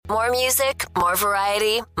More music, more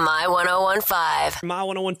variety, My 1015. My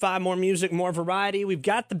 1015, more music, more variety. We've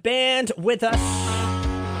got the band with us.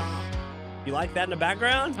 You like that in the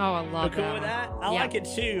background? Oh, I love We're cool that. with that? I Yeah. like it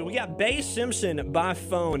too. We got Bay Simpson by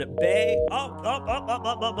phone. Bay, up.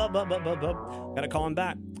 Gotta call him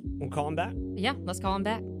back. We'll call him back. Yeah, let's call him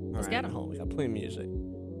back. Let's get him. Hold on, we got plenty of music.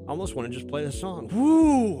 I almost want to just play the song.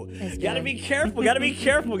 Woo! Gotta be careful. Gotta be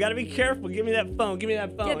careful. Give me that phone. Get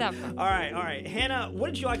that phone. All right. Hannah, what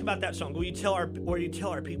did you like about that song? Will you tell our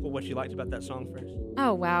people what you liked about that song first?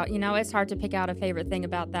 Oh, wow. You know, it's hard to pick out a favorite thing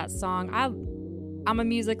about that song. I'm a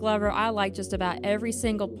music lover. I like just about every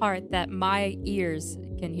single part that my ears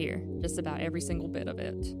can hear. Just about every single bit of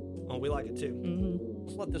it. Oh, we like it too. Mm-hmm.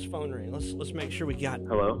 Let's let this phone ring. Let's make sure we got.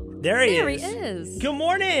 Hello? There he There is. he is. Good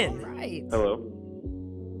morning. All right. Hello?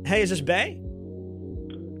 Hey, is this Bay?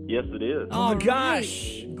 Yes, it is. Oh All my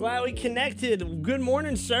gosh. Glad we connected. Good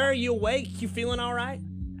morning, sir. You awake? You feeling all right?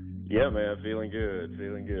 Yeah, man, feeling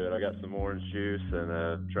good. I got some orange juice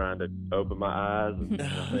and trying to open my eyes, and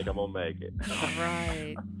I think I'm going to make it. All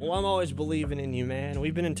right. Well, I'm always believing in you, man.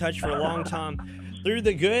 We've been in touch for a long time through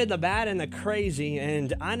the good, the bad, and the crazy.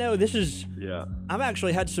 And I know this is... Yeah. I've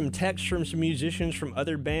actually had some texts from some musicians from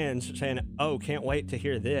other bands saying, oh, can't wait to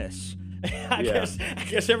hear this. I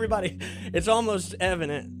guess everybody... It's almost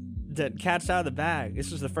evident that cat's out of the bag.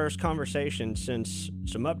 This is the first conversation since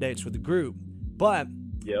some updates with the group. But...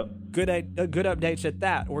 Yep. Good updates at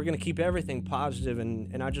that. We're going to keep everything positive,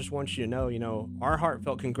 and I just want you to know, our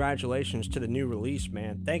heartfelt congratulations to the new release,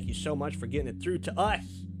 man. Thank you so much for getting it through to us.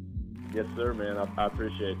 Yes, sir, man. I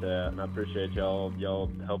appreciate that, and I appreciate y'all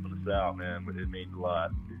helping us out, man. It means a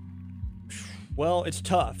lot. Well, it's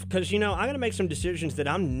tough because, I got to make some decisions that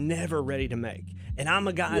I'm never ready to make, and I'm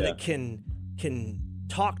a guy that can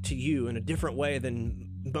talk to you in a different way than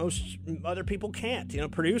most other people can't.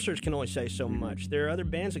 Producers can only say so much. There are other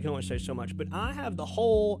bands that can only say so much. But I have the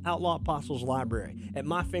whole Outlaw Apostles library at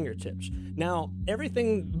my fingertips. Now,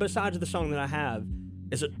 everything besides the song that I have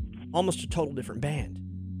is almost a total different band.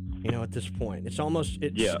 At this point,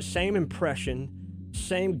 it's same impression,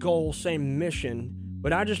 same goal, same mission.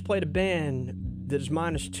 But I just played a band that is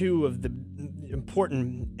 -2 of the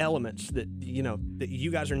important elements that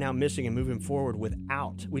you guys are now missing and moving forward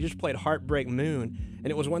without. We just played Heartbreak Moon, and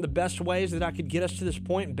it was one of the best ways that I could get us to this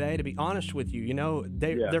point, Bay, to be honest with you.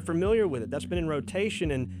 They're familiar with it. That's been in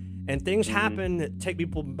rotation, and things happen that take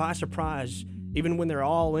people by surprise even when they're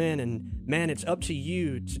all in. And man, it's up to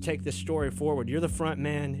you to take this story forward. You're the front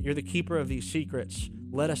man. You're the keeper of these secrets.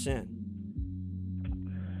 Let us in.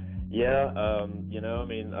 Yeah,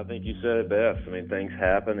 I think you said it best. Things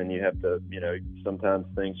happen, and you have to, sometimes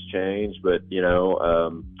things change, but,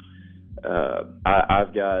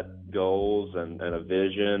 I've got goals and a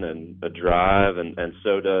vision and a drive, and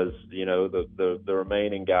so does, the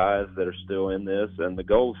remaining guys that are still in this, and the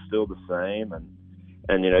goal's still the same,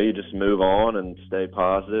 and you just move on and stay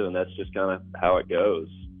positive, and that's just kind of how it goes.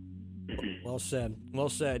 Well said,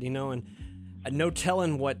 and no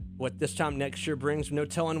telling what this time next year brings. No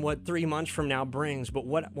telling what 3 months from now brings. But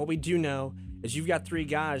what we do know is you've got 3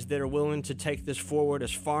 guys that are willing to take this forward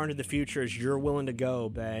as far into the future as you're willing to go,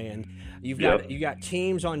 Bay. And you got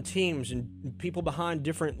teams on teams and people behind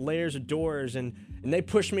different layers of doors. And they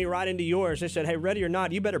pushed me right into yours. They said, hey, ready or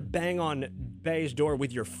not, you better bang on Bay's door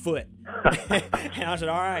with your foot. And I said,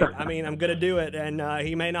 all right, I'm going to do it. And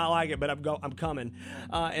he may not like it, but I'm coming.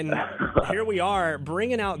 And here we are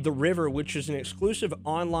bringing out The River, which is an exclusive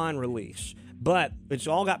online release. But it's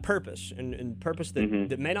all got purpose, and purpose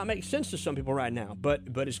that may not make sense to some people right now. But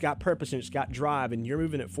it's got purpose, and it's got drive, and you're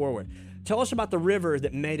moving it forward. Tell us about The River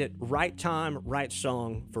that made it right time, right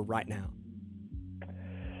song for right now.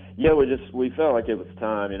 Yeah, we felt like it was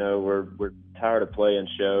time. We're tired of playing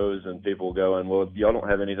shows and people going, well, y'all don't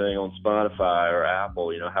have anything on Spotify or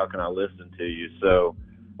Apple. How can I listen to you? So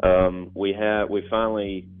we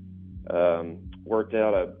finally worked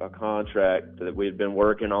out a contract that we'd been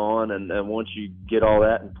working on, and once you get all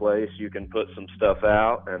that in place, you can put some stuff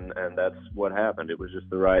out, and that's what happened. It was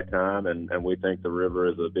just the right time, and we think The River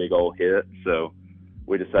is a big old hit, so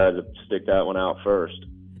we decided to stick that one out first.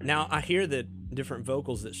 Now, I hear the different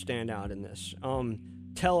vocals that stand out in this.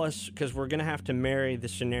 Tell us, because we're going to have to marry the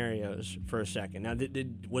scenarios for a second. Now,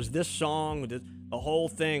 was this song, the whole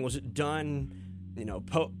thing, was it done,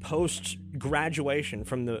 post graduation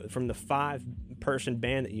from the 5-person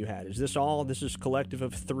band that you had? Is this collective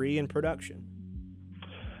of 3 in production?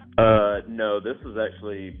 No, this was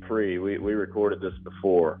actually pre. We recorded this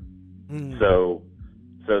before. So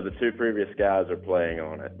the 2 previous guys are playing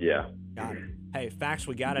on it. Yeah. Got it. Hey, facts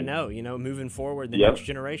we got to know, moving forward, the next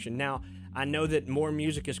generation. Now, I know that more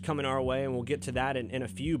music is coming our way, and we'll get to that in a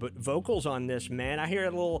few. But vocals on this, man, I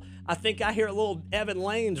think I hear a little Evan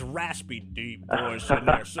Lane's raspy, deep voice in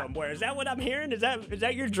there somewhere. Is that what I'm hearing? Is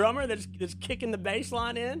that your drummer that's kicking the bass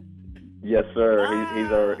line in? Yes,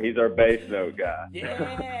 sir. He's our bass note guy.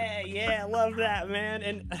 Yeah, I love that, man.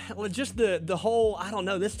 And just the whole, I don't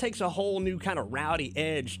know, this takes a whole new kind of rowdy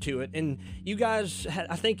edge to it. And you guys,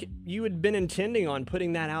 I think you had been intending on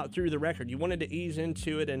putting that out through the record. You wanted to ease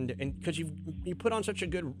into it, and because you put on such a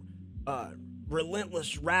good,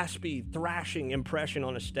 relentless, raspy, thrashing impression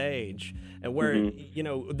on a stage, and where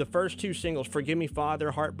the first two singles, "Forgive Me,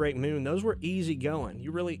 Father," "Heartbreak Moon," those were easy going.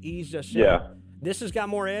 You really eased us in. Yeah. This has got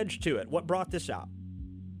more edge to it. What brought this out?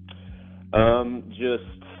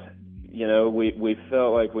 We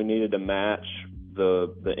felt like we needed to match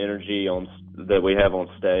the energy that we have on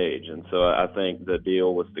stage, and so I think the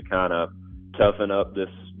deal was to kind of toughen up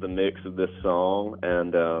the mix of this song,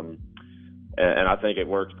 and I think it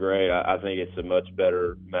worked great. I think it's a much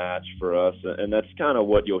better match for us, and that's kind of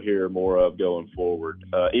what you'll hear more of going forward.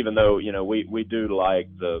 Even though we do like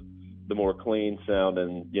the more clean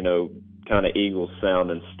sounding, kind of Eagles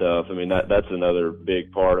sounding stuff. I mean, that's another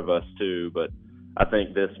big part of us too. But I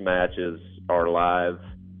think this matches our live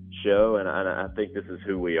show, and I think this is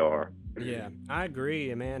who we are. Yeah, I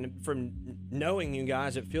agree, man. From knowing you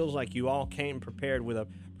guys, it feels like you all came prepared with a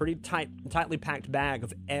pretty tightly packed bag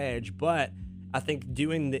of edge. But I think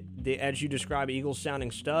doing the edge you describe, Eagles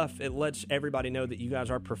sounding stuff, it lets everybody know that you guys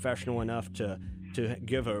are professional enough to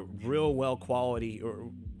give a real well quality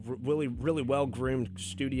or really, really well-groomed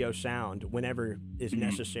studio sound whenever is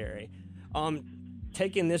necessary.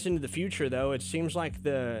 Taking this into the future, though, it seems like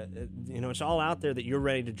it's all out there that you're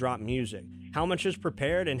ready to drop music. How much is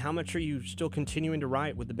prepared, and how much are you still continuing to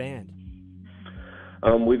write with the band?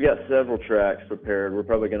 We've got several tracks prepared. We're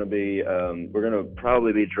probably going to be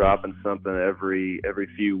dropping something every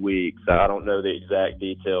few weeks. I don't know the exact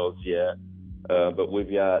details yet, but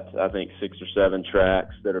we've got, I think, 6 or 7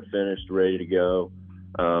 tracks that are finished, ready to go.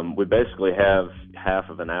 We basically have half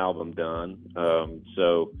of an album done,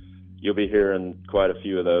 so you'll be hearing quite a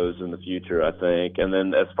few of those in the future, I think. And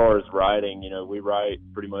then as far as writing, we write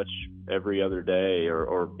pretty much every other day,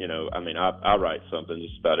 I write something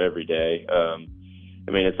just about every day.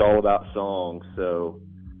 It's all about songs, so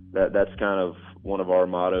that's kind of one of our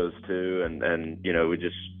mottos too. And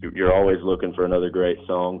you're always looking for another great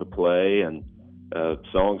song to play, and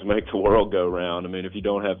songs make the world go round. If you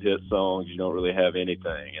don't have hit songs, you don't really have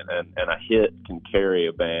anything. And a hit can carry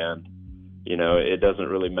a band. It doesn't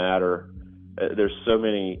really matter. There's so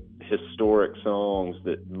many historic songs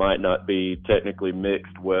that might not be technically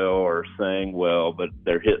mixed well or sang well, but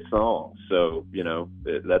they're hit songs. So,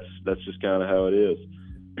 that's just kind of how it is.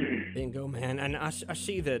 Bingo, man. And I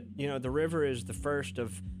see that, the river is the first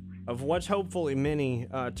of what's hopefully many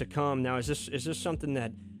to come. Now, is this something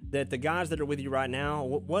that the guys that are with you right now,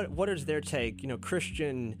 what is their take?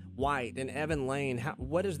 Christian White and Evan Lane,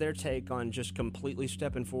 what is their take on just completely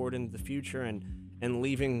stepping forward into the future and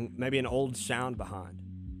leaving maybe an old sound behind?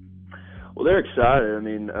 Well, they're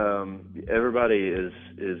excited. Everybody is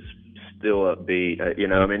still upbeat.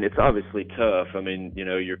 It's obviously tough.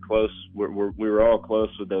 You're close. We were all close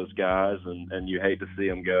with those guys, and you hate to see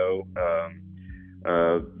them go.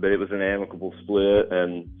 But it was an amicable split,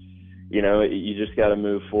 and you just got to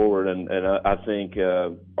move forward, and I think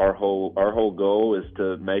our whole goal is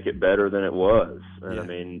to make it better than it was.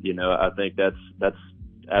 And yeah. I think that's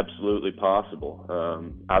absolutely possible.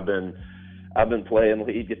 I've been playing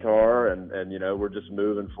lead guitar, and we're just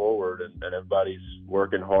moving forward, and everybody's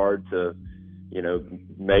working hard to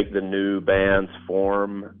make the new band's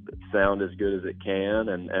form sound as good as it can,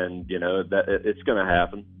 and that it's going to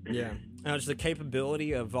happen. Yeah. Now, is the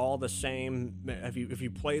capability of all the same? If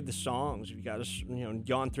you played the songs, if you guys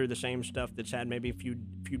gone through the same stuff that's had maybe a few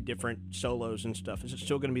different solos and stuff, is it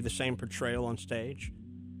still going to be the same portrayal on stage?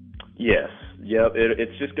 Yes. Yep.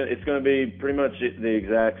 It's going to be pretty much the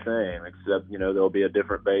exact same, except there'll be a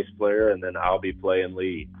different bass player, and then I'll be playing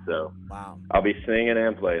lead. So wow, I'll be singing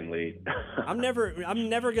and playing lead. I'm never going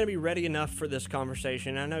to be ready enough for this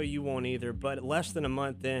conversation. I know you won't either. But less than a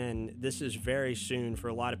month in, this is very soon for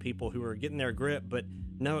a lot of people who are getting their grip, but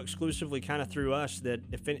know exclusively kind of through us that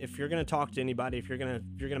if you're going to talk to anybody, if you're going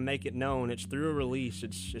to make it known, it's through a release.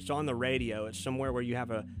 It's on the radio. It's somewhere where you have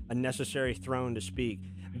a necessary throne to speak.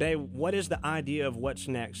 Babe, what is the idea of what's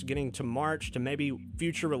next? Getting to March, to maybe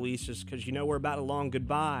future releases, because we're about a long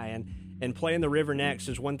goodbye, and playing the river next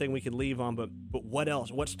is one thing we could leave on, but what else?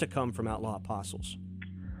 What's to come from Outlaw Apostles?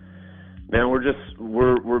 Man,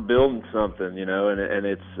 we're building something, and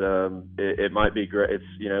it's it might be great. It's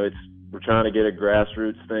trying to get a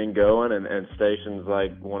grassroots thing going, and stations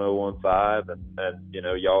like 101.5 and you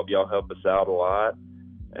know, y'all help us out a lot,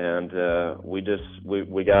 and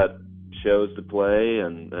we got shows to play,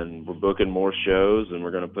 and we're booking more shows, and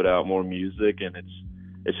we're going to put out more music, and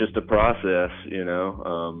it's just a process, you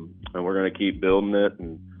know, and we're going to keep building it,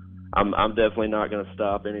 and I'm definitely not going to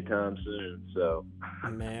stop anytime soon. So,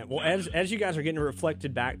 man, well, as you guys are getting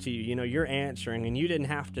reflected back to you, you know, you're answering, and you didn't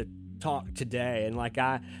have to talk today, and like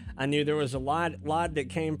I knew there was a lot that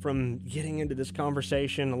came from getting into this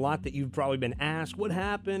conversation, a lot that you've probably been asked, what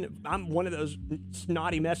happened? I'm one of those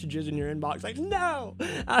snotty messages in your inbox, like, no!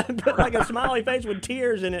 I put like a smiley face with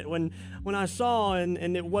tears in it when I saw, and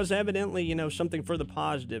it was evidently, you know, something for the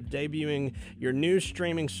positive, debuting your new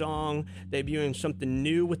streaming song, debuting something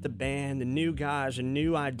new with the band, the new guys, a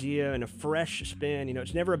new idea, and a fresh spin. You know,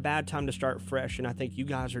 it's never a bad time to start fresh, and I think you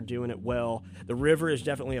guys are doing it well. The River is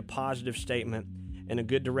definitely a positive statement in a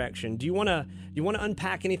good direction. Do you want to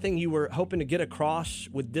unpack anything you were hoping to get across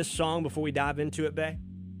with this song before we dive into it, Bay?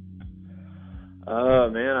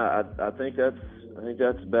 Man, I think that's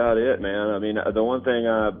about it, man. I mean, the one thing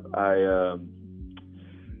I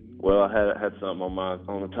had something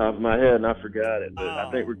on the top of my head and I forgot it, but I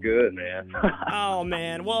think we're good, man. Oh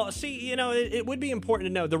man, well, see, you know, it would be important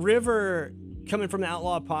to know the River coming from the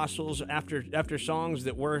Outlaw Apostles after songs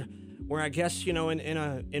that were I guess, you know,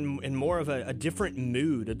 in more of a different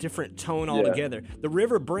mood, a different tone altogether. The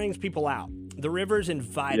River brings people out. The River's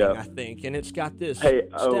inviting, I think, and it's got this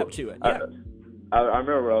step to it. Yeah. I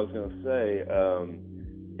remember what I was going to say.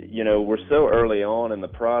 You know, we're so early on in the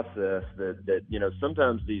process that you know,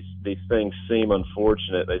 sometimes these things seem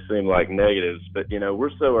unfortunate. They seem like negatives, but you know,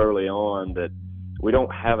 we're so early on that we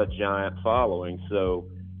don't have a giant following. So,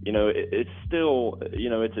 you know, it's still, you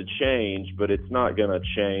know, it's a change, but it's not going to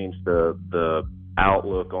change the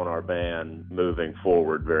outlook on our band moving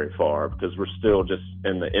forward very far, because we're still just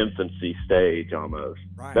in the infancy stage almost.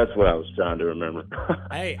 Right. That's what I was trying to remember.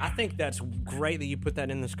 Hey, I think that's great that you put that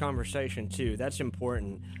in this conversation too. That's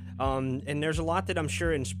important. And there's a lot that I'm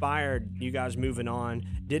sure inspired you guys moving on.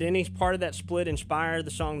 Did any part of that split inspire the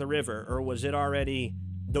song The River, or was it already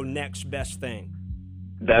the next best thing?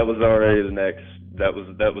 That was already the next. That was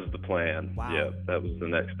the plan. Wow. Yeah, that was the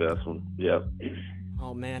next best one. Yeah.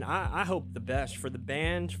 Oh, man, I hope the best for the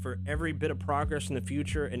band, for every bit of progress in the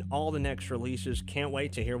future, and all the next releases. Can't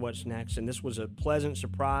wait to hear what's next, and this was a pleasant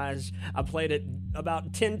surprise. I played it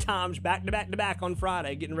about 10 times back to back to back on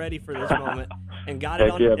Friday, getting ready for this moment, and got it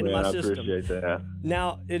in my system. I appreciate that.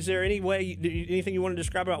 Now, is there anything you want to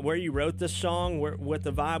describe about where you wrote this song, what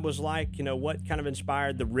the vibe was like? You know, what kind of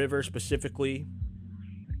inspired The River specifically?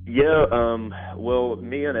 Yeah, well,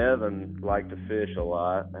 me and Evan like to fish a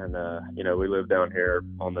lot, and you know, we live down here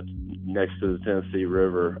next to the Tennessee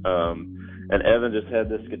River. And Evan just had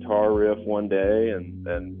this guitar riff one day,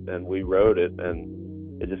 and we wrote it,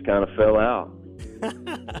 and it just kind of fell out.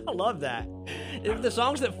 I love that. If the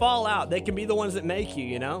songs that fall out, they can be the ones that make you,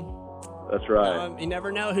 you know? That's right. You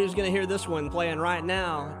never know who's going to hear this one playing right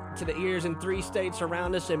now to the ears in 3 states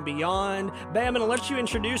around us and beyond. Bay, I'm going to let you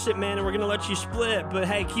introduce it, man, and we're going to let you split. But,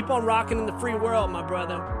 hey, keep on rocking in the free world, my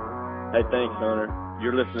brother. Hey, thanks, Hunter.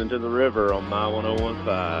 You're listening to The River on my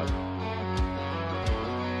 101.5.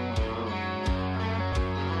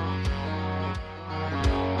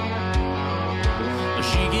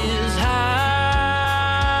 She gets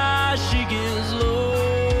high, she gets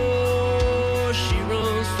low, she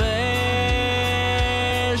runs fast,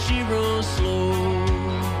 she runs slow.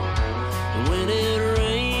 When it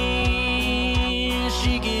rains,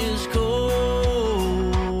 she gets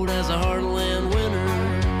cold as a heartland winter.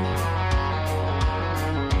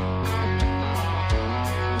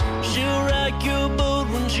 She'll rock your boat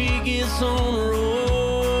when she gets on the road.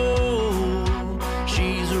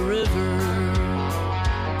 She's a river.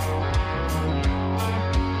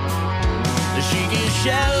 She gets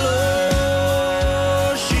shallow,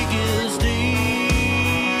 she gets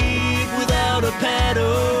deep. Without a paddle,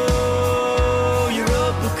 you're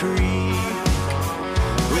up a creek.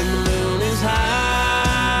 When the moon is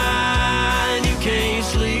high and you can't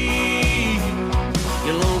sleep,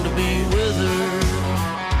 you long to be with her.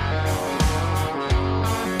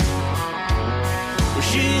 Well,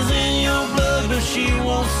 she's in your blood, but she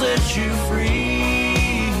won't set you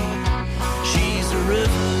free. She's a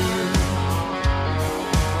river.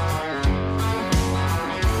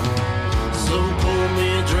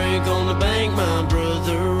 Drink on the bank, my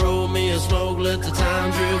brother. Roll me a smoke, let the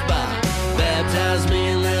time drift by. Baptize me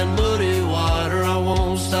in that muddy water. I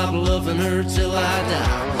won't stop loving her till I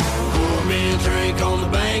die. Pour me a drink on the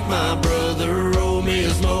bank, my brother. Roll me a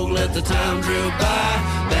smoke, let the time drift by.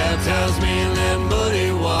 Baptize me in that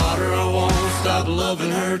muddy water. I won't stop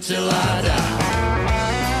loving her till I die.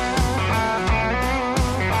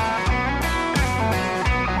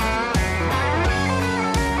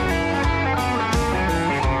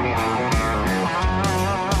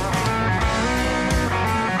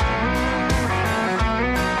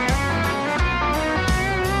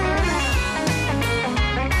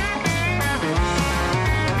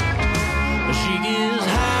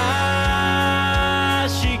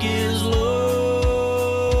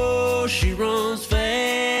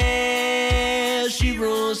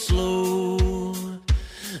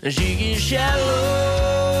 She gets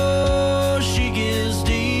shallow, she gets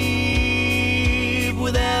deep.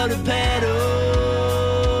 Without a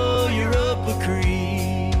paddle, you're up a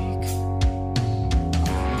creek.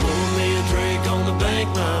 Pour me a drink on the bank,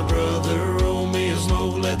 my brother. Roll me a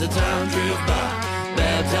smoke, let the time drift by.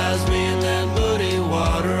 Baptize me in that muddy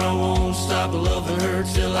water. I won't stop loving her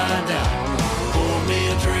till I die. Pour me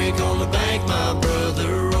a drink on the bank, my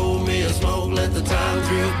brother. Roll me a smoke, let the time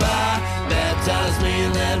drift by. Baptize me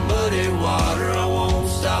in that muddy water. I won't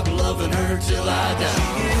stop loving her till I die.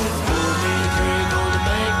 Pour me a drink on the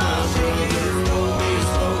bank, my brother. Roll me a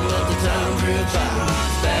smoke, let the time drift by.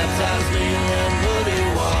 Baptize me in that muddy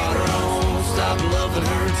water. I won't stop loving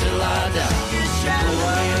her till I die. Pour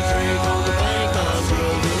me a drink on the bank, my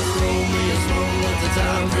brother. Roll me a smoke, let the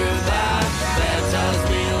time drift by. Baptize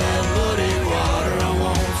me in that muddy water. I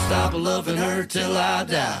won't stop loving her till I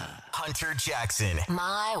die. Hunter Jackson.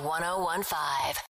 My 1015.